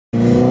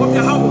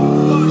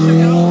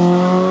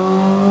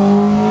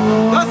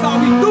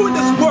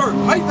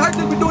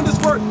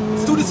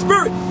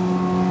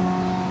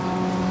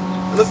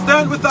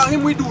Understand? Without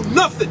him we do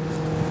nothing.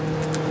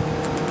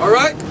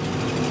 Alright?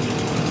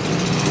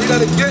 Read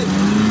that again.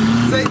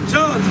 St.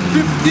 John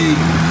 15:5.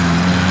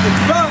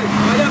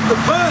 I am the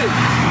vine,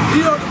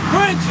 ye are the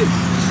branches.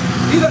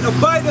 He that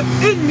abideth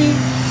in me,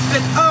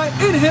 and I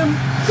in him,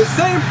 the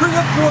same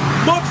bringeth forth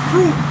much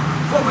fruit.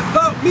 For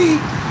without me,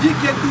 ye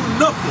can do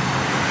nothing.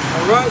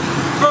 Alright?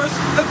 First,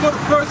 let's go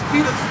to 1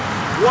 Peter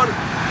 1.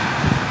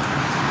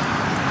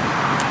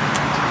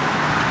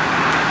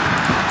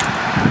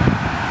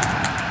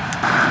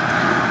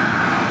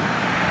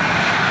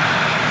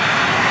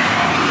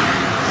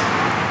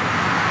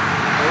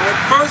 Alright,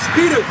 1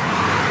 Peter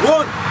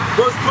 1,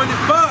 verse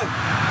 25.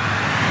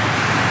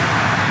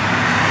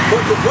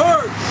 But the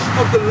word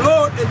of the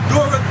Lord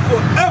endureth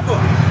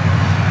forever.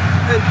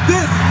 And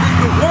this is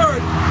the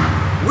word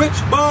which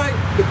by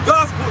the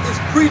gospel is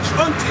preached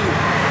unto you.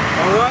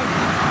 Alright?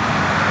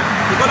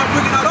 And what I'm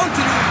bringing out unto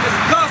you is this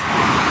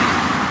gospel.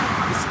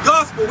 This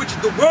gospel, which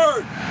is the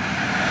word.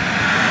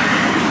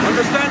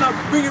 Understand? I'm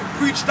bringing it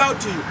preached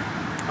out to you.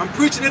 I'm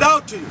preaching it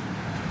out to you.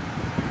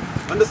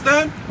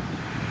 Understand?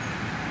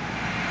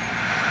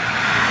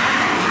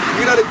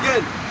 Read that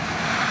again.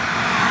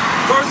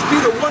 1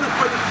 Peter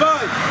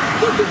 1:25.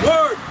 But the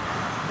word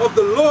of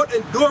the Lord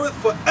endureth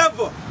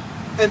forever.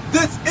 And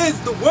this is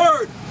the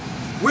word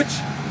which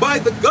by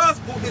the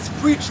gospel is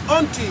preached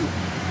unto you.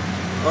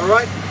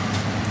 Alright?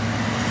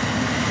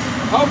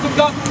 How's the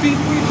gospel being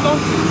preached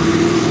unto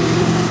you?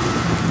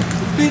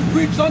 It's being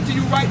preached unto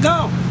you right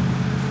now.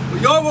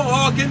 But y'all won't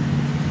hearken.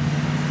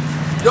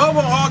 Y'all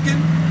won't hearken.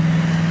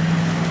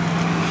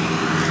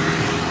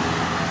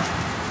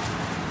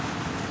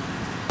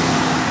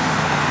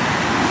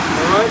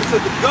 Alright? It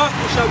says the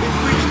gospel shall be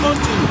preached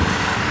unto you.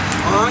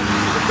 Alright?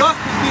 The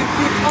gospel is being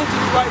preached unto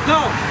you right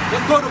now.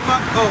 Let's go to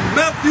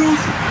Matthew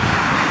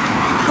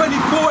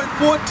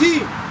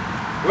 24:14,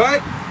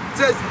 right? It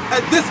says, and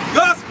this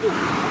gospel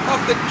of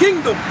the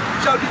kingdom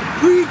shall be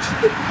preached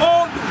in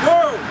all the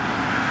world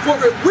for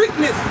a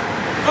witness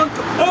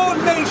unto all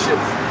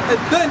nations, and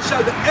then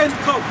shall the end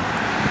come.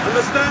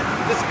 Understand?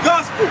 This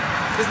gospel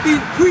is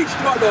being preached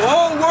throughout the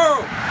whole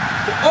world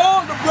to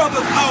all the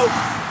brothers out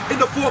in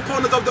the four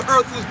corners of the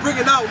earth who's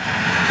bringing out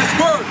this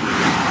word.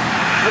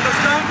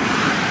 Understand?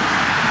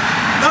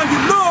 Now you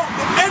know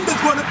the end is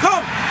going to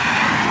come.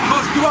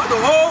 Because throughout the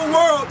whole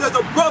world, there's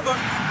a brother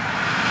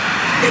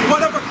in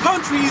whatever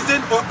country he's in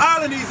or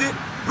island he's in,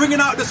 bringing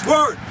out this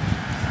word.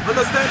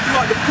 Understand?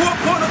 Throughout the four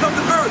corners of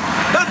the earth.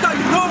 That's how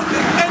you know the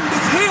end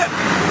is here.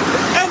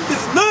 The end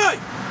is nigh.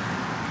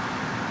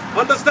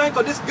 Understand?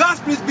 Because this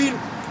gospel is being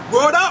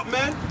rolled out,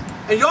 man.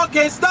 And y'all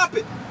can't stop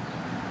it.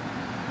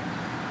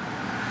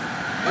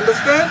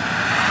 Understand?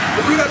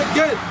 We'll read that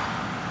again.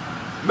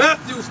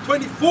 Matthew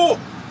 24,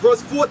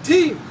 verse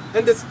 14.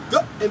 And this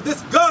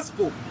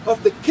gospel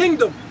of the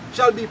kingdom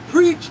shall be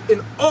preached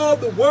in all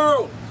the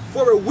world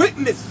for a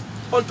witness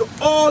unto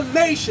all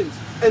nations,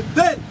 and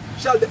then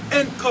shall the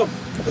end come.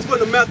 Let's go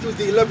to Matthew,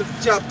 the 11th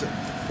chapter.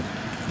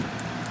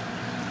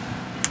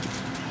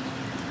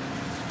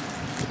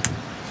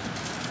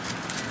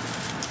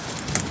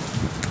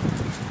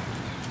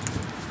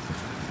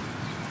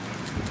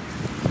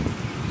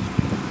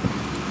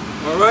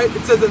 Alright,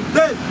 it says, and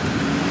then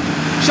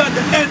shall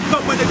the end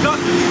come when the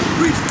gospel is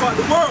preached throughout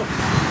the world.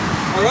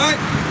 Alright?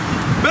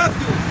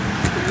 Matthew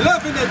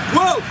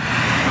 11:12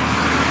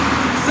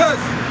 says,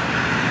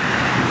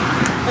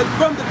 and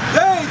from the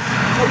days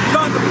of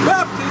John the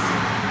Baptist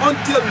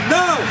until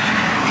now,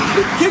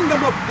 the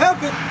kingdom of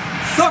heaven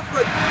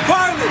suffered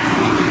violence,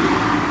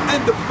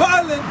 and the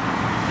violent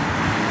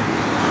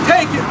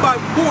take it by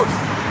force.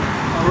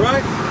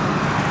 Alright?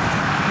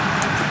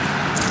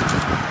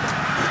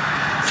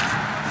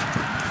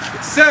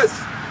 It says,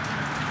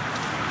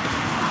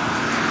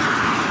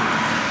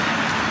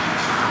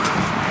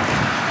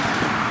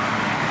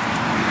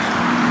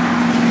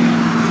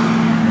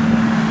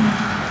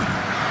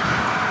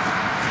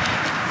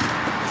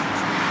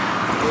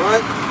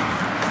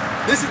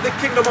 this is the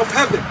kingdom of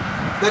heaven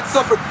that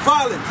suffered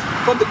violence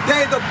from the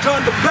days of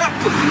John the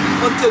Baptist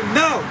until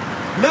now.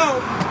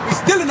 Now, we're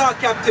still in our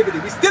captivity.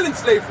 We're still in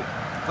slavery.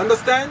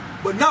 Understand?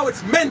 But now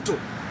it's mental.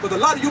 Because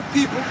a lot of you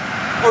people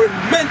are in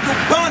mental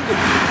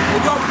bondage.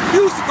 And y'all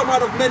refuse to come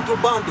out of mental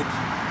bondage.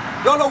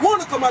 Y'all don't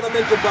want to come out of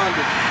mental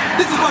bondage.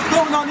 This is what's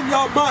going on in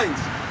your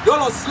minds.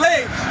 Y'all are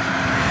slaves.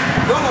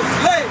 Y'all are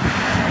slaves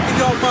in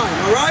your mind.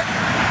 Alright?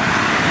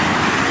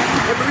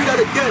 Let me read that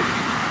again.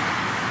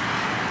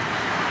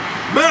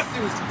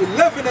 Matthew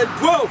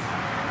 11:12.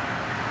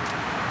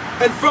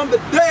 And from the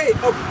days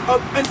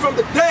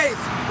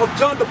of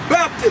John the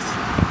Baptist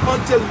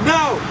until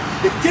now,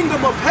 the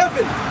kingdom of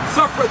heaven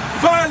suffereth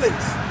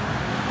violence,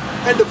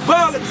 and the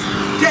violence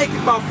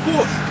taken by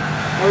force.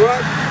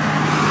 Alright?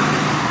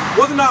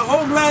 Wasn't our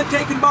homeland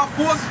taken by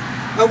force?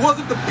 And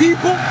wasn't the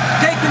people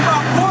taken by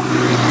force?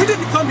 We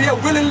didn't come here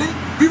willingly.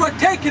 We were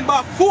taken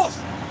by force.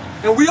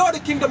 And we are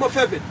the kingdom of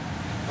heaven.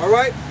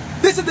 Alright?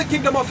 This is the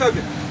kingdom of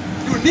heaven.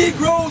 You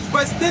Negroes,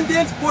 West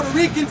Indians, Puerto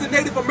Ricans, and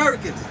Native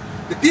Americans,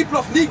 the people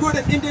of Negro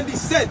and Indian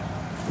descent,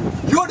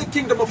 you're the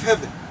kingdom of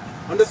heaven.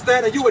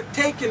 Understand? And you were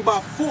taken by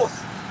force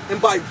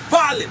and by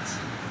violence.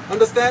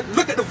 Understand?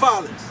 Look at the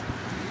violence.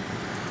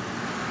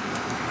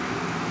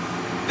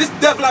 This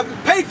devil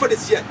haven't paid for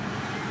this yet.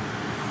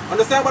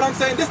 Understand what I'm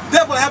saying? This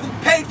devil haven't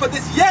paid for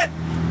this yet.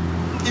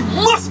 He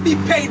must be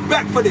paid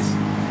back for this.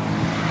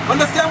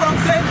 Understand what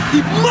I'm saying?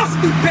 He must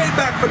be paid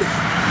back for this.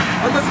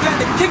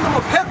 Understand? The kingdom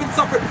of heaven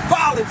suffered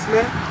violence,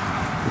 man.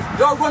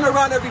 Y'all run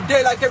around every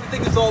day like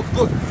everything is all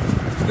good.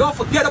 Y'all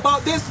forget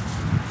about this?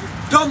 You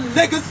dumb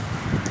niggas.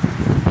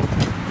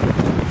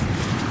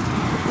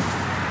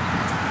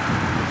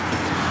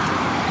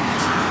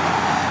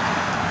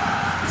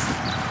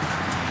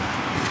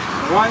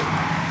 Right?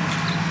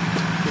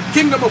 The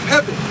kingdom of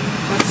heaven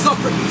has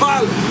suffered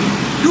violence.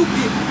 You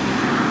people.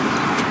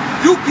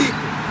 You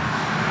people.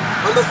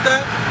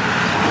 Understand?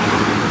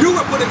 You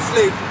were put in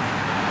slavery.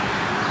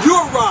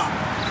 You're robbed.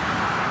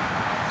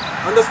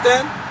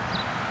 Understand?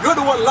 You're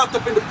the one locked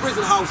up in the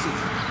prison houses.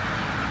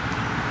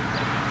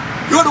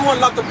 You're the one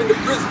locked up in the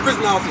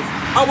prison houses.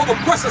 Our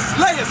oppressor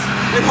slay us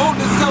and hold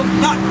himself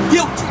not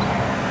guilty.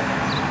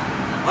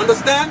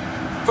 Understand?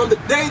 From the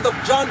days of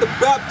John the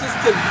Baptist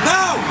till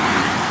now,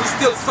 we're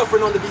still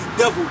suffering under these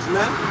devils,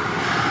 man.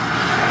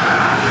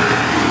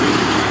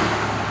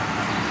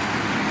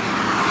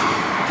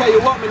 Tell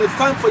you what, man, it's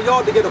time for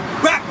y'all to get a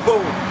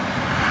backbone.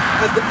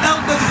 As the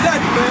elder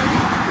said, man,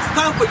 it's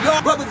time for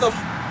y'all brothers of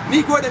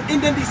Negro and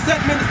Indian descent,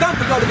 man, it's time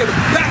for y'all to get a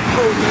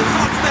backbone, man.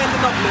 Start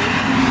standing up, man.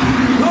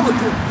 Y'all are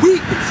too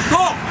weak and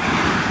soft.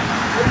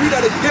 I'll read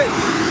that again.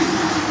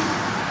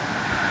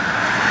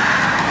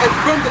 And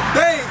from the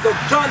days of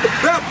John the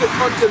Baptist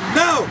until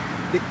now,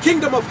 the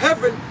kingdom of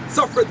heaven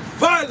suffered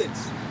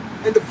violence,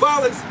 and the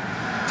violence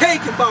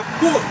taken by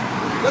force.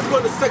 Let's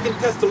go to 2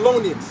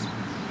 Thessalonians.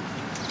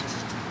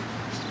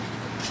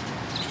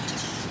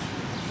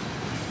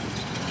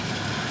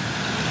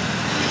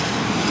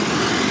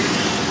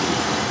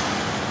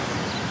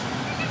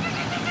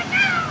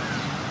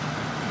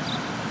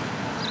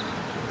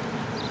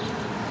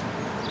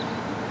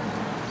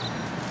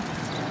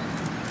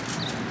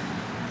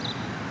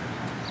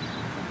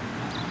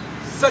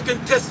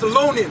 Second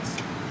Thessalonians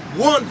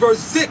 1 verse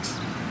 6,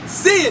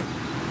 seeing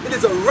it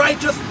is a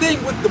righteous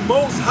thing with the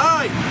Most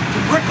High to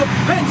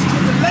recompense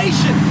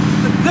tribulation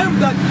to them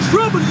that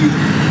trouble you.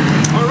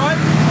 All right?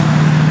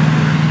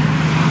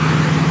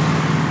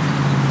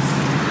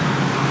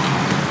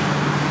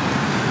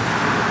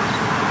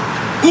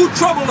 Who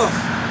trouble us?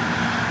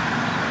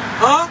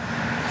 Huh?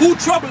 Who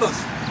trouble us?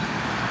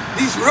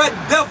 These red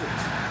devils.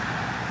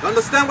 You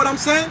understand what I'm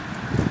saying?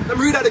 Let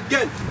me read that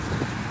again.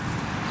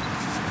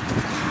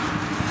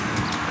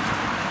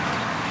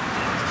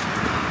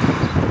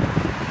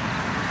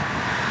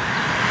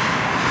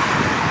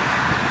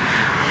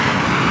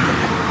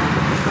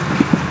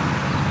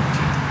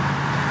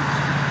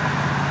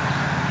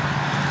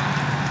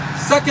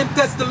 Second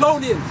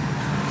Thessalonians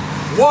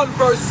 1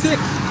 verse 6.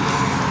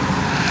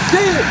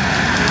 See, it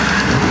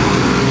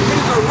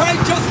is a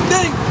righteous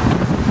thing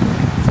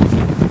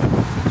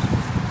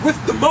with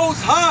the Most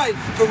High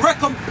to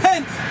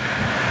recompense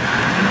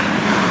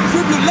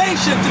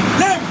tribulation to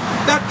them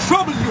that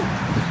trouble you.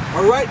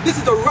 Alright, this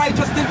is a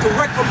righteous thing to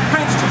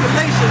recompense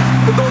tribulation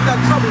to those that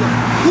trouble us.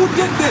 Who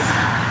did this?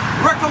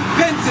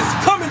 Recompense is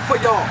coming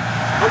for y'all.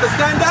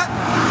 Understand that?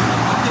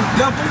 You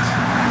devils.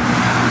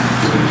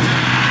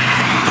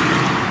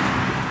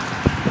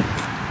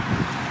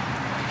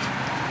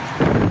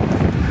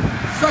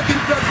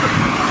 Second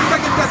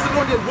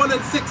Thessalonians 1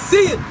 and 6,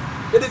 seeing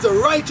it is a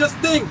righteous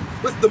thing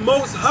with the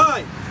Most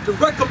High to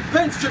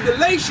recompense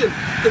tribulation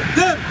to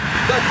them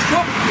that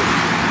trouble you.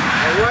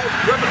 Alright,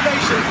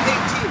 Revelation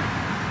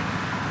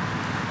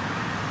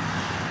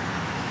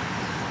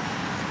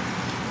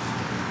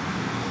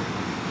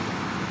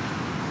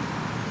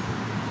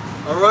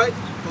 18. Alright,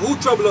 who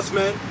troubled us,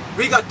 man?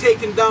 We got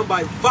taken down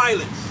by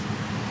violence.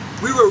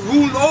 We were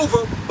ruled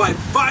over by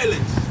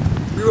violence.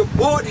 We were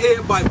brought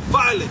here by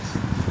violence.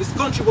 This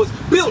country was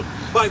built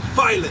by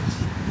violence.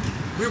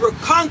 We were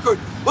conquered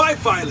by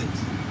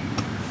violence.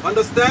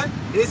 Understand?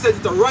 And he says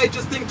it's a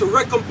righteous thing to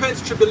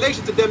recompense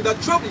tribulation to them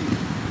that trouble you.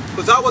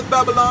 Because how was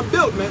Babylon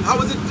built, man? How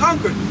was it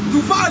conquered?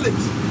 Through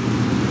violence.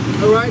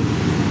 Alright?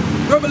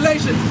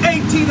 Revelation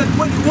 18 and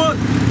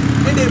 21.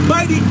 And a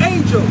mighty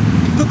angel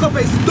took up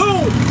a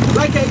stone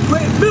like a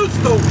great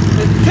millstone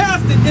and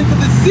cast it into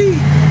the sea,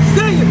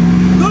 saying,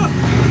 thus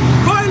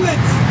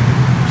violence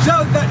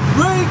shall that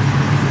great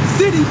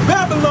city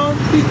Babylon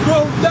be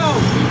thrown down,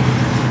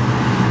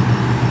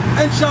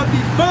 and shall be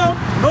found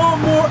no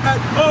more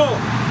at all.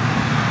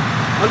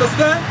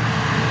 Understand?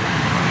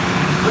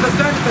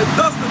 Understand? It says,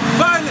 thus with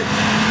violence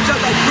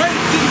shall that great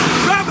city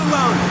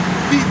Babylon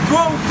be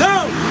thrown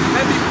down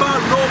and be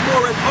found no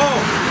more at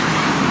all.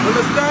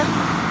 Understand?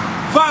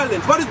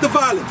 Violence. What is the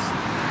violence?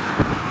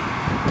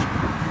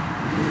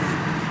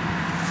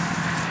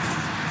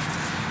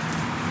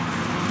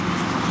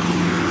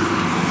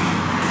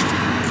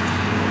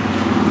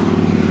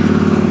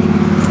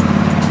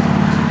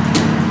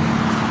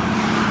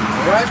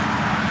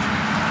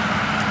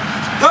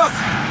 Thus,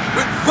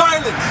 with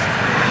violence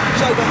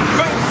shall the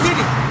great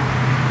city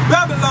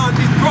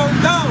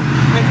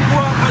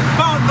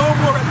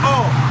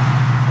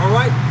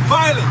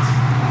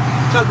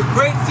shall the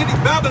great city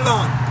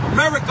Babylon,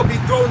 America, be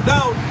thrown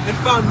down and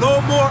found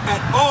no more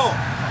at all.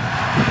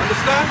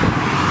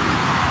 Understand?